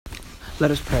Let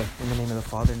us pray. In the name of the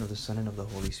Father, and of the Son, and of the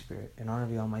Holy Spirit. In honor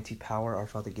of the almighty power, our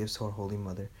Father gives to our Holy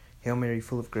Mother. Hail Mary,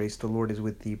 full of grace, the Lord is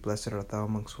with thee. Blessed art thou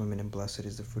amongst women, and blessed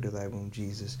is the fruit of thy womb,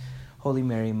 Jesus. Holy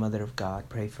Mary, Mother of God,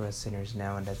 pray for us sinners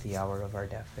now and at the hour of our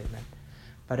death. Amen.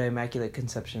 By thy immaculate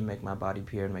conception, make my body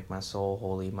pure and make my soul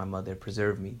holy. My Mother,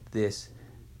 preserve me this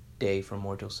day from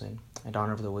mortal sin. In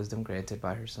honor of the wisdom granted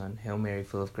by her Son. Hail Mary,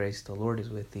 full of grace, the Lord is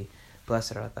with thee.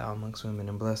 Blessed art thou amongst women,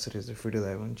 and blessed is the fruit of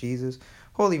thy womb, Jesus.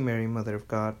 Holy Mary, Mother of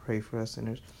God, pray for us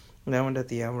sinners, now and at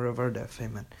the hour of our death.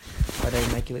 Amen. By thy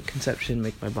immaculate conception,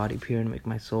 make my body pure and make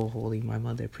my soul holy. My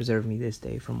Mother, preserve me this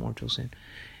day from mortal sin.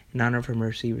 In honor of her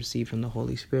mercy, receive from the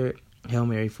Holy Spirit. Hail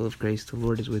Mary, full of grace, the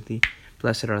Lord is with thee.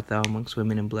 Blessed art thou amongst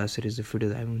women, and blessed is the fruit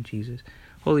of thy womb, Jesus.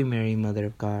 Holy Mary, Mother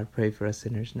of God, pray for us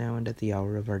sinners, now and at the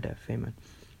hour of our death. Amen.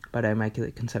 By thy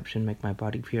immaculate conception, make my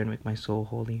body pure and make my soul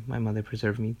holy. My Mother,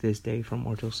 preserve me this day from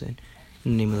mortal sin.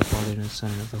 In the name of the Father, and of the Son,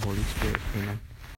 and of the Holy Spirit. Amen.